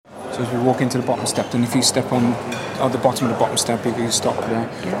So as we walk into the bottom step, and if you step on the bottom of the bottom step, if you stop there,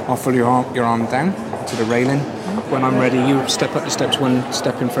 I'll follow your arm down to the railing. When I'm ready, you step up the steps one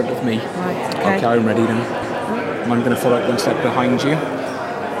step in front of me. Right, Okay, I'm ready then. And I'm going to follow up one step behind you.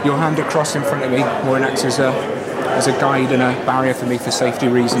 Your hand across in front of me, more acts as a guide and a barrier for me for safety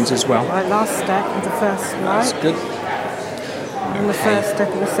reasons as well. Right, last step and the first flight. That's good. And the first step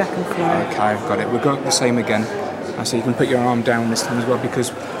and the second flight. Okay, I've got it. We'll go the same again. So you can put your arm down this time as well,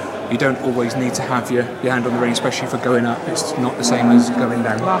 because you don't always need to have your hand on the rein, especially for going up. It's not the same as going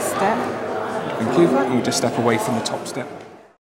down. Last step. Thank you. You just step away from the top step.